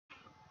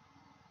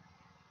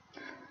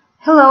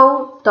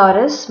Hello,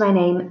 Taurus. My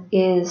name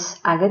is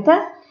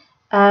Agatha,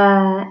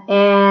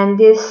 and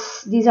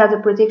these are the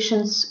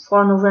predictions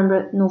for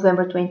November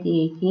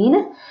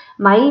 2018.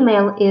 My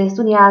email is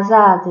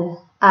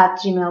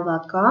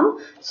dunyazade@gmail.com.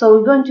 So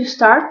we're going to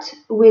start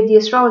with the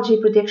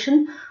astrology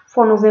prediction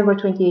for November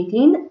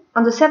 2018.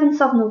 On the 7th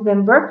of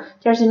November,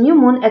 there's a new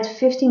moon at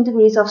 15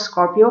 degrees of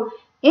Scorpio.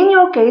 In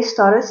your case,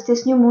 Taurus,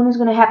 this new moon is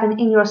going to happen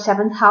in your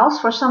 7th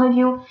house. For some of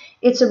you,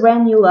 it's a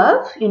brand new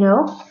love,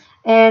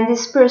 and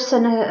this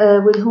person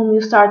with whom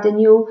you start a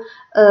new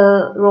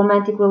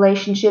romantic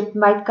relationship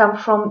might come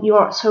from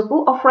your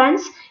circle of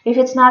friends. If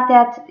it's not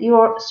that,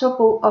 your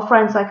circle of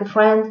friends, like a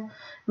friend,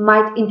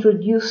 might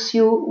introduce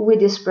you with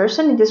this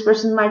person, and this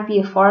person might be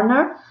a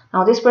foreigner.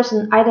 Now, this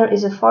person either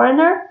is a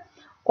foreigner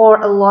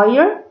or a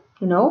lawyer,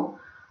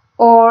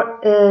 or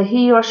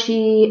he or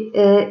she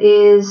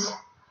is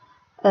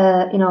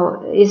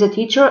a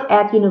teacher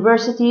at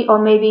university, or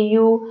maybe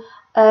you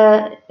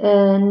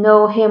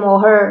know him or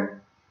her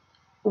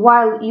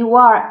while you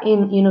are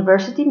in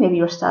university. Maybe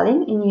you're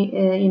studying in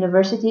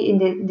university,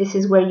 and this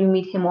is where you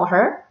meet him or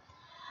her.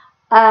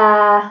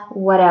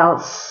 What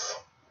else?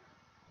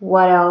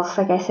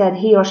 Like I said,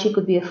 he or she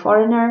could be a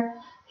foreigner.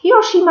 He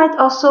or she might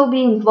also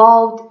be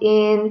involved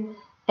in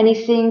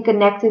anything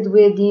connected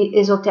with the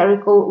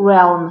esoterical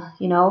realm.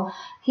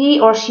 He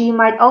or she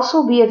might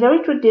also be a very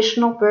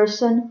traditional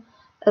person,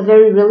 a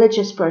very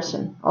religious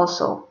person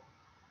also.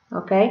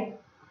 Okay.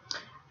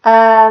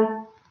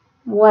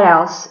 What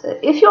else?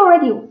 If you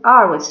already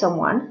are with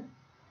someone,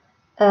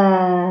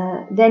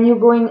 then you're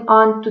going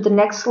on to the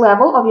next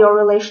level of your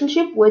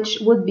relationship, which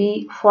would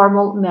be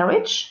formal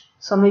marriage.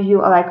 Some of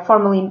you are like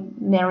formally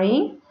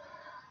marrying.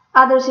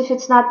 Others, if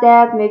it's not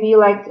that, maybe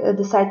you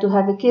decide to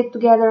have a kid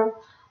together.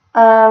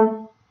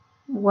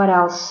 What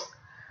else?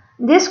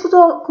 This could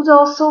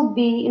also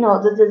be,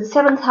 the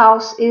 7th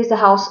house is the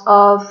house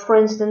of, for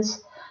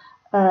instance,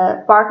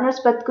 partners,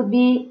 but could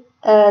be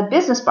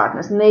business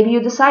partners. Maybe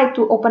you decide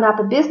to open up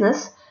a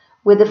business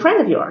with a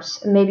friend of yours,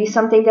 maybe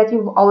something that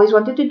you've always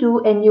wanted to do,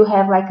 and you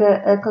have like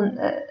a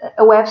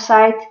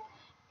website,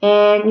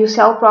 and you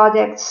sell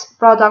products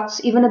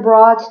even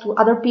abroad to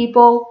other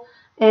people,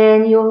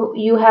 and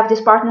you have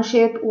this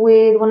partnership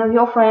with one of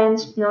your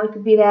friends. It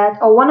could be that,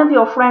 or one of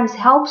your friends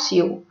helps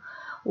you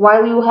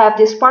while you have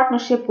this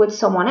partnership with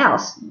someone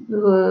else,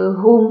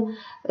 whom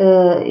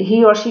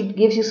he or she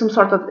gives you some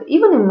sort of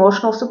even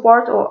emotional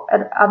support or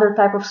other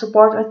type of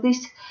support. At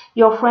least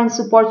your friends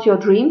support your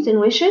dreams and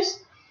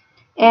wishes.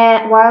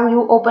 And while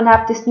you open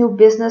up this new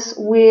business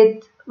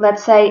with,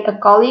 let's say, a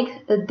colleague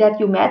that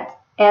you met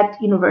at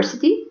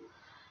university.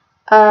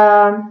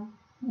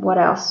 What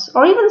else?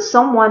 Or even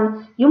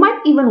someone, you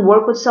might even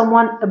work with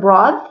someone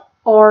abroad,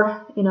 or,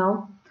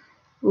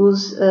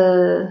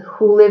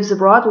 who lives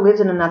abroad, who lives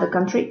in another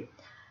country.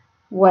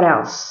 What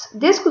else?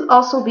 This could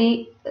also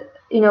be,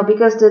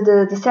 because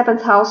the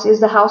 7th house is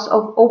the house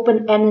of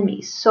open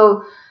enemies.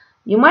 So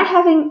you might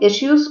having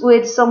issues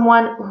with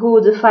someone who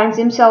defines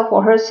himself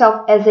or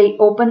herself as a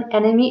open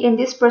enemy, and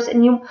this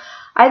person, you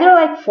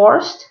either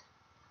forced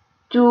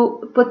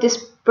to put this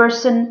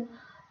person,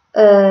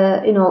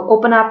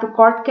 open up a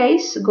court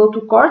case, go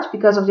to court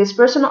because of this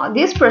person.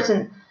 This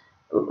person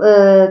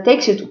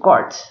takes you to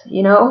court,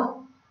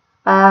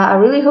 I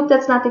really hope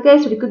that's not the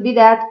case, but it could be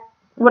that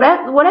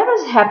whatever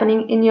is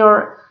happening in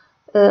your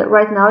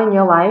right now in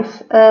your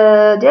life,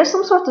 there's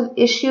some sort of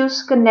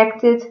issues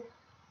connected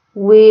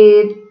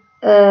with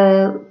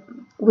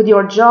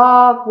your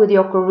job, with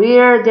your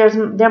career.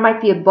 There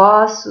might be a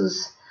boss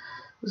who's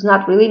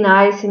not really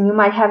nice, and you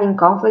might having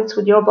conflicts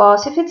with your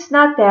boss. If it's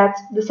not that,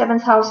 the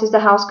 7th house is the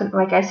house,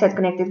 like I said,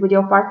 connected with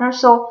your partner.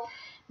 So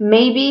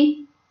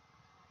maybe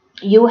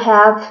you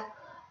have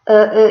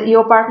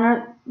your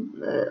partner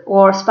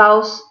or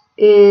spouse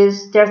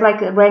there's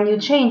like a brand new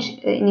change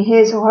in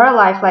his or her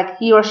life, like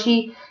he or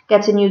she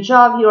gets a new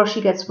job, he or she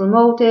gets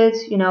promoted,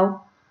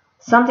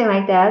 something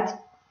like that.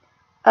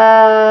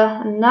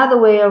 Another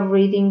way of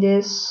reading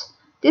this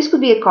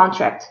could be a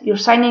contract. You're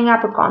signing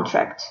up a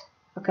contract,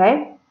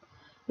 okay?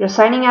 You're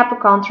signing up a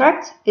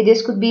contract.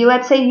 This could be,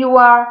 let's say you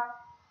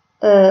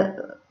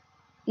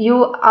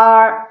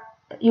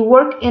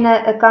work in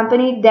a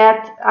company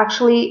that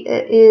actually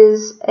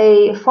is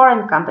a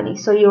foreign company.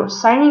 So you're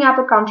signing up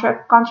a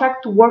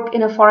contract to work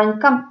in a foreign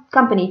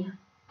company,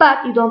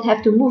 but you don't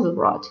have to move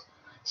abroad.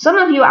 Some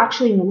of you are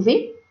actually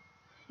moving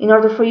in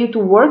order for you to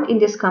work in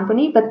this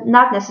company, but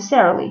not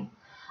necessarily.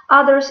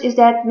 Others is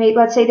that,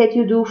 let's say that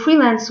you do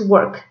freelance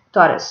work,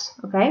 Taurus,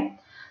 okay?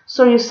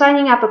 So you're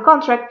signing up a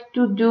contract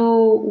to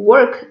do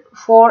work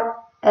for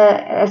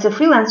as a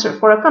freelancer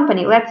for a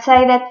company. Let's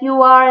say that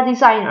you are a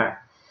designer,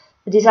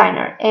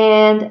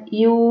 and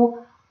you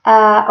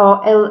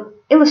are an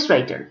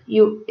illustrator.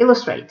 You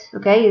illustrate,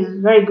 okay? It's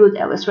very good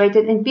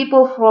illustrated, and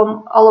people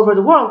from all over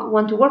the world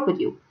want to work with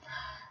you.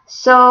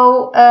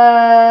 So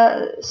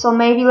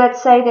maybe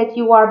let's say that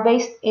you are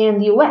based in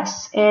the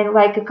US, and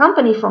like a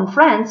company from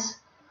France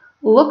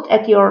looked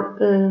at your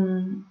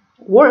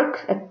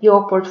work, at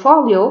your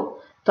portfolio,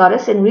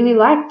 Taurus, and really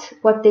liked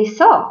what they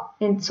saw.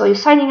 And so you're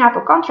signing up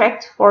a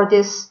contract for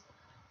this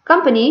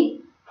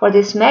company, for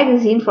this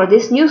magazine, for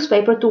this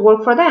newspaper to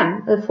work for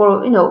them,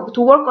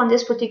 to work on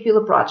this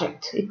particular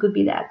project. It could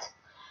be that.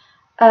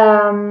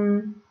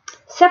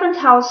 Seventh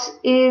house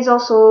is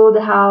also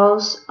the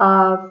house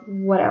of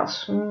what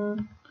else?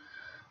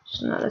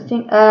 Just another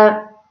thing.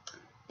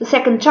 The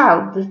second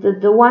child,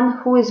 the one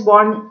who is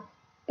born,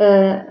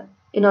 in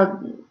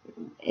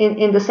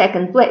the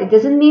second place. It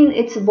doesn't mean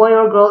it's a boy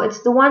or girl.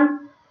 It's the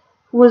one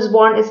who was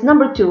born. It's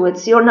number 2.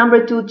 It's your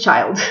number 2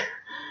 child.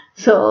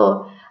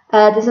 So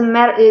doesn't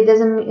matter. It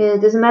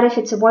doesn't matter if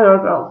it's a boy or a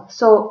girl.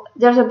 So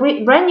there's a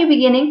brand new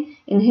beginning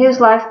in his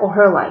life or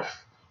her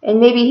life, and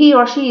maybe he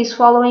or she is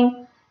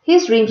following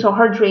his dreams or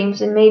her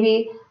dreams, and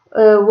maybe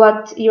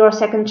what your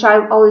second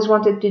child always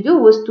wanted to do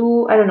was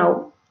to, I don't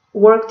know,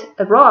 worked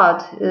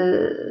abroad,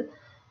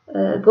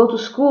 go to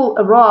school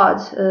abroad,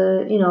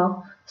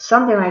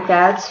 something like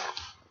that.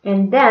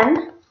 And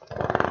then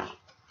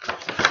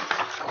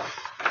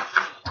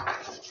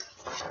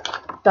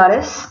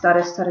Taurus.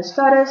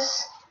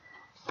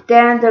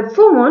 Then the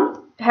full moon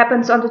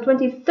happens on the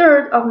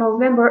 23rd of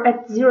November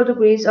at 0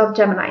 degrees of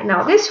Gemini.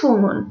 Now this full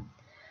moon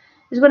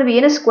is going to be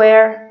in a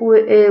square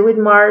with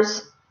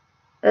Mars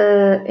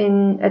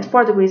at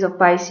 4 degrees of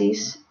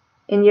Pisces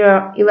in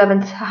your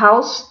 11th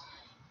house,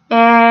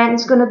 and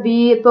it's going to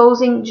be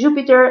opposing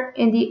Jupiter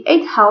in the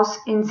 8th house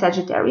in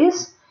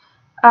Sagittarius.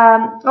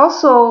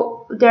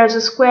 Also, there's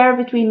a square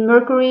between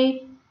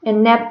Mercury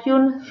and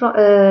Neptune,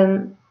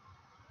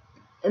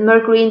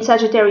 Mercury in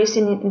Sagittarius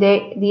in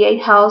the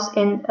 8th house,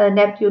 and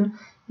Neptune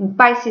in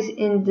Pisces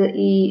in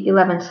the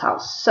 11th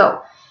house.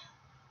 So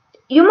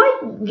you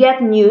might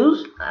get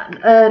news,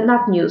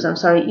 there's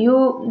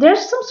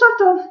some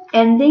sort of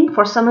ending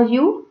for some of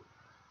you,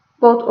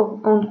 quote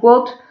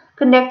unquote,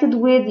 connected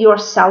with your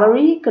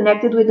salary,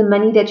 connected with the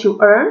money that you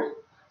earn.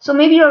 So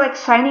maybe you're like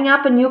signing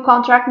up a new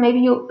contract. Maybe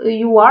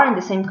you are in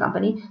the same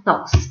company.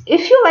 Now,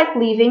 if you like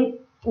leaving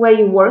where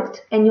you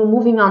worked and you're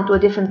moving on to a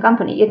different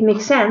company, it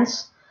makes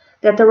sense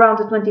that around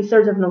the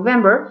 23rd of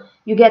November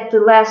you get the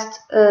last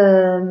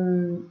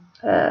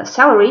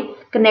salary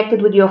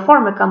connected with your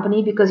former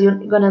company, because you're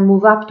going to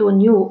move up to a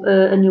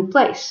new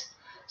place.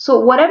 So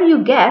whatever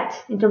you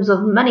get in terms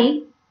of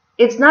money,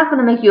 it's not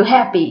going to make you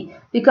happy,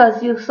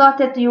 because you thought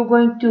that you're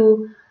going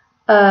to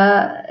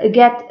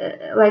get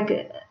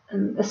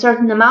a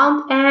certain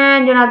amount,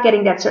 and you're not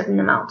getting that certain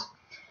amount.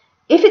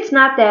 If it's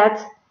not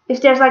that,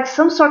 if there's like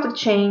some sort of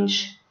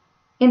change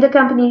in the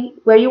company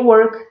where you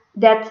work,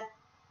 that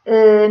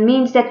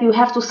means that you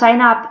have to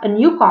sign up a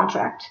new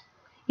contract,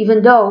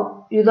 even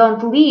though you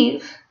don't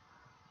leave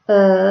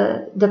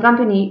the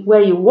company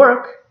where you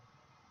work.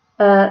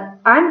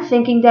 I'm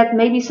thinking that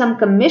maybe some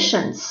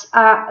commissions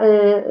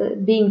are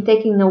being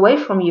taken away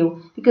from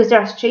you, because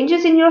there's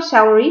changes in your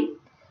salary.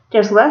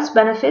 There's less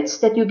benefits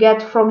that you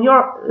get from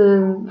your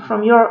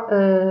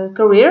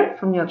career,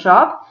 from your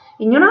job,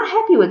 and you're not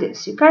happy with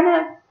this. You're kind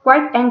of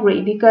quite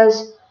angry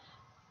because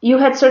you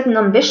had certain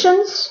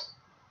ambitions,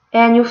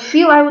 and you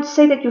feel, I would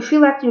say that you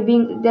feel like you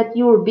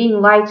were being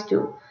lied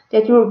to,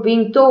 that you were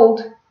being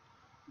told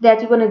that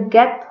you're going to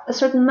get a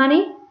certain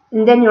money,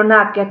 and then you're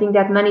not getting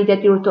that money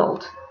that you were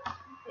told.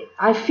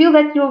 I feel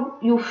that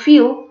you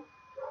feel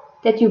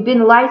that you've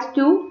been lied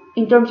to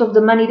in terms of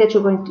the money that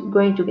you're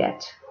going to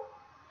get.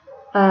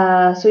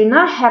 So you're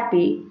not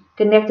happy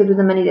connected with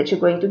the money that you're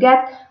going to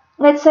get.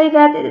 Let's say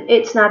that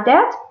it's not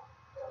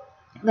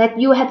that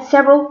you had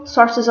several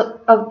sources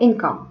of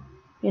income,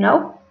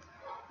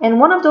 and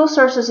one of those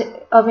sources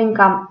of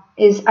income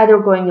is either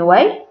going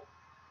away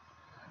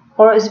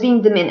or is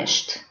being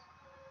diminished.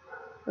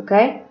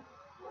 Okay,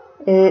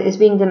 is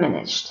being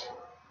diminished.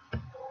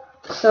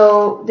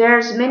 So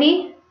there's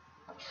many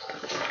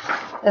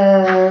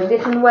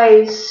different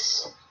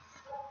ways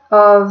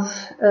of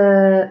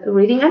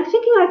reading. I'm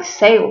thinking like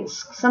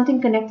sales,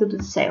 something connected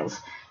with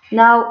sales.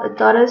 Now,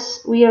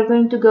 Taurus, we are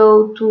going to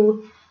go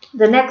to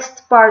the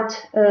next part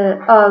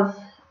of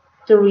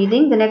the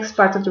reading,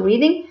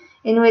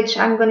 in which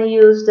I'm going to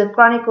use the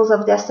Chronicles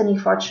of Destiny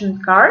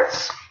Fortune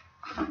cards.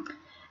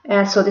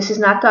 So this is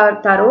not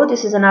tarot,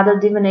 this is another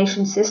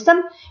divination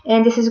system,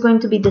 and this is going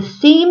to be the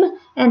theme,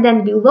 and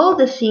then below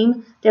the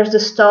theme there's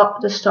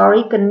the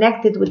story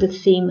connected with the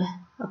theme.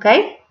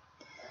 Okay,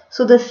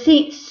 so the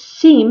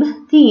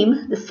theme,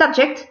 the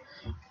subject,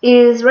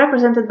 is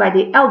represented by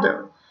the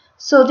elder.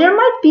 So there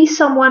might be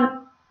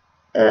someone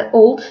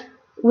old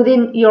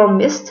within your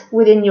midst,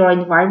 within your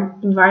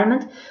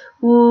environment,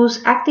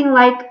 who's acting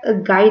like a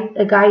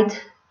guide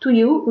to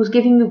you, who's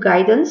giving you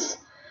guidance.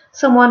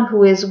 Someone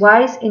who is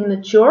wise and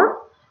mature,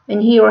 and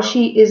he or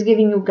she is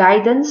giving you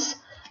guidance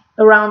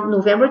around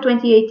November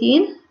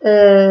 2018,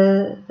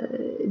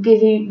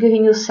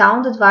 giving you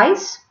sound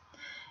advice.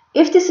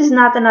 If this is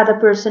not another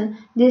person,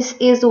 this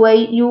is the way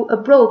you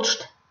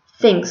approached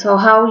things. So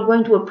how you're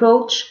going to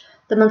approach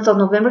the month of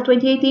November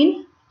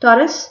 2018,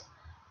 Taurus,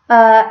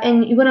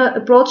 and you're going to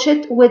approach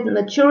it with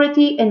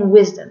maturity and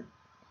wisdom.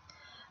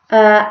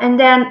 And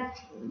then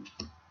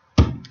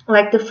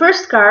like the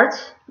first card.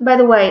 By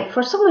the way,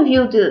 for some of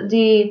you,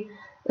 the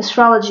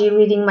astrology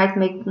reading might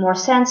make more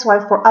sense,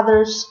 while for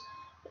others,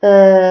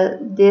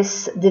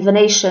 this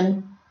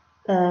divination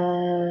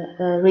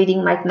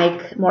reading might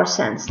make more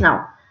sense.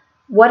 Now,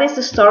 what is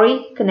the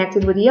story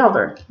connected with the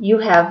elder? You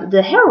have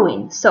the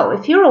heroine. So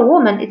if you're a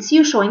woman, it's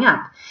you showing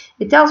up.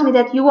 It tells me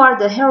that you are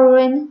the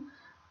heroine,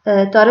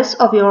 Taurus,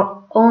 of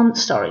your own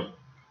story.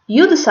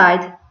 You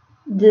decide.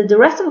 The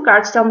rest of the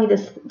cards tell me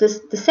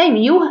the same.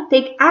 You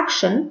take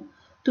action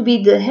to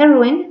be the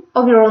heroine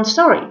of your own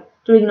story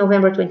during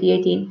November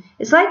 2018.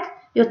 It's like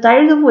you're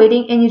tired of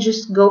waiting and you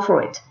just go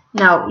for it.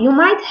 Now, you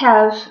might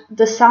have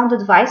the sound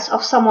advice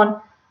of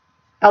someone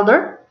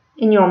elder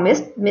in your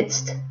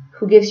midst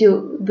who gives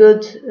you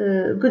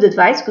good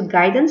advice, good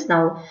guidance.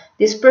 Now,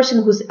 this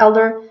person who's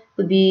elder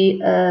could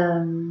be,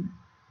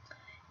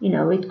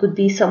 it could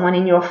be someone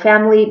in your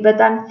family,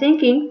 but I'm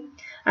thinking,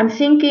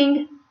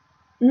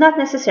 not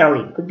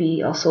necessarily. It could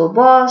be also a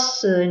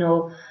boss,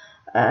 someone.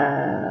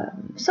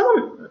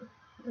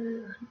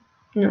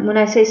 When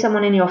I say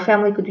someone in your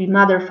family, it could be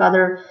mother,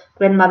 father,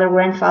 grandmother,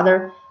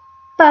 grandfather.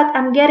 But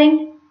I'm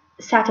getting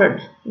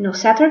Saturn.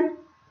 Saturn.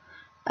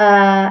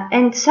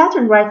 And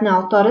Saturn right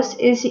now, Taurus,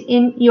 is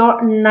in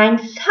your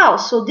 9th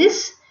house. So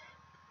this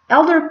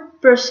elderly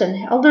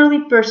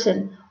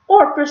person,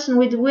 or person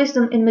with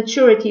wisdom and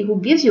maturity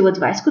who gives you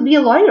advice, could be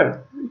a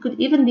lawyer. It could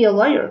even be a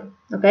lawyer.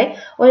 Okay,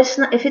 or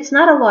if it's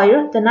not a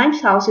lawyer, the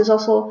 9th house is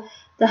also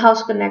the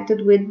house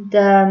connected with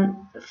the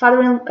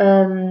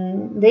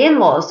the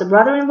in-laws, the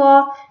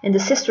brother-in-law and the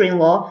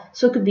sister-in-law.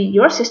 So it could be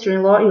your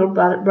sister-in-law, your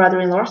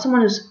brother-in-law,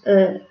 someone who's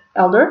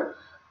elder,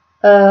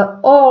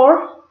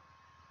 or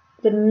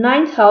the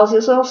 9th house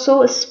is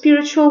also a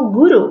spiritual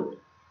guru.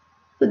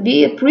 Could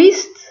be a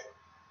priest,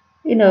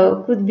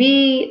 could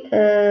be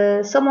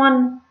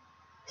someone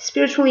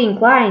spiritually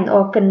inclined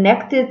or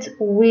connected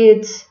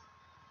with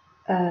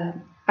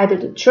either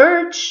the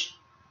church,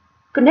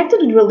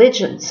 connected with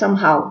religion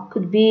somehow.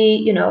 Could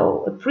be,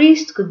 a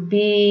priest, could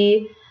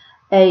be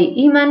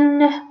a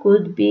imam,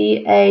 could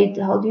be a,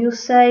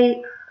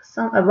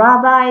 a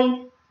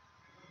rabbi,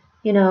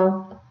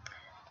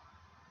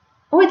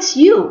 Oh, it's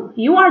you.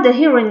 You are the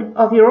heroine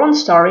of your own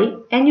story,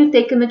 and you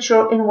take a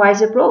mature and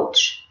wise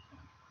approach.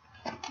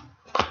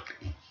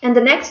 And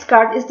the next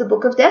card is the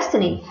Book of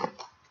Destiny.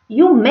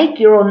 You make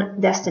your own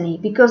destiny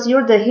because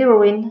you're the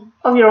heroine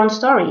of your own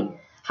story.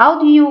 How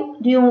do you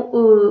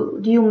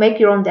make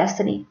your own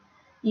destiny?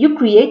 You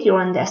create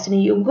your own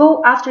destiny. You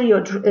go after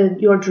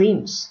your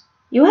dreams.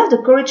 You have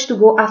the courage to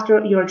go after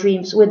your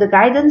dreams with the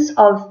guidance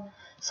of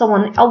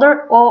someone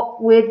elder or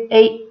with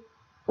a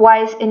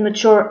wise and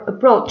mature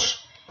approach.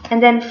 And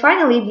then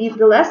finally,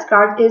 the last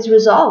card is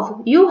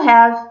resolve. You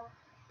have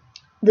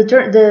the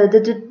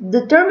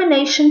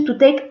determination to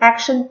take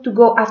action to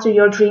go after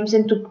your dreams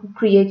and to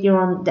create your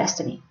own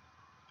destiny.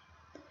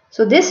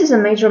 So this is a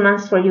major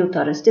month for you,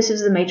 Taurus. This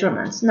is the major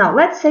month. Now,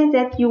 let's say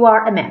that you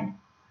are a man.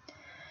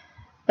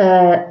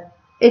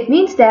 It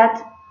means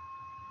that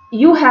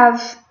you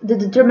have the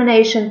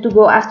determination to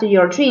go after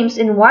your dreams,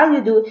 and while you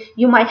do,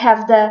 you might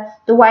have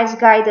the wise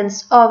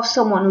guidance of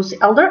someone who's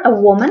elder, a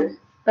woman,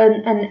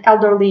 an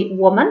elderly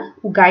woman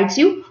who guides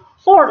you,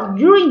 or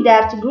during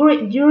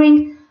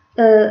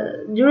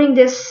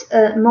this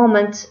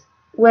moment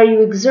where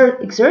you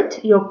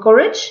exert your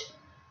courage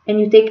and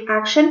you take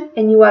action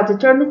and you are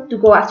determined to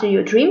go after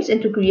your dreams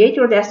and to create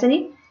your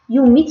destiny,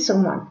 you meet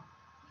someone.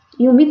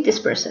 You meet this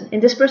person,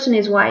 and this person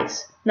is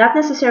wise, not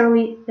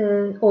necessarily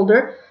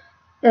older.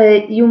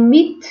 You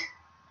meet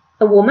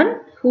a woman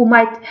who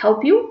might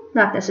help you,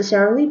 not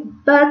necessarily,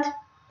 but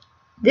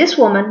this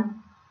woman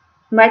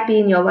might be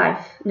in your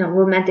life,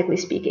 romantically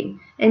speaking.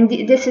 And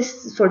this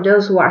is for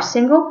those who are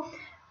single.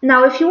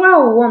 Now, if you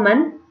are a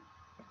woman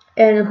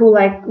and who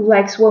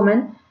likes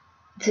women,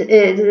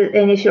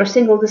 and if you're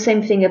single, the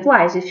same thing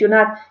applies. If you're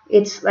not,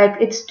 it's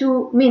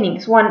two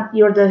meanings. One,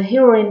 you're the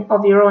heroine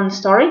of your own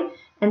story,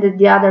 and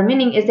the other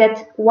meaning is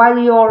that while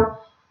you're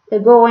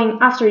going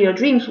after your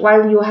dreams,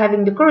 while you're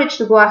having the courage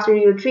to go after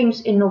your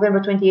dreams in November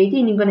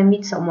 2018, you're going to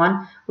meet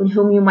someone with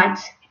whom you might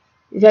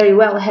very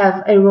well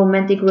have a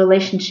romantic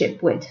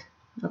relationship with.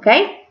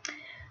 Okay,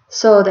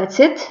 so that's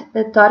it,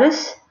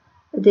 Taurus.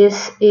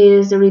 This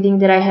is the reading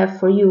that I have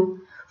for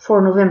you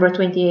for November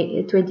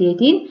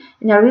 2018,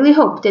 and I really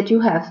hope that you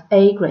have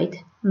a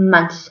great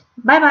month.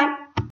 Bye bye.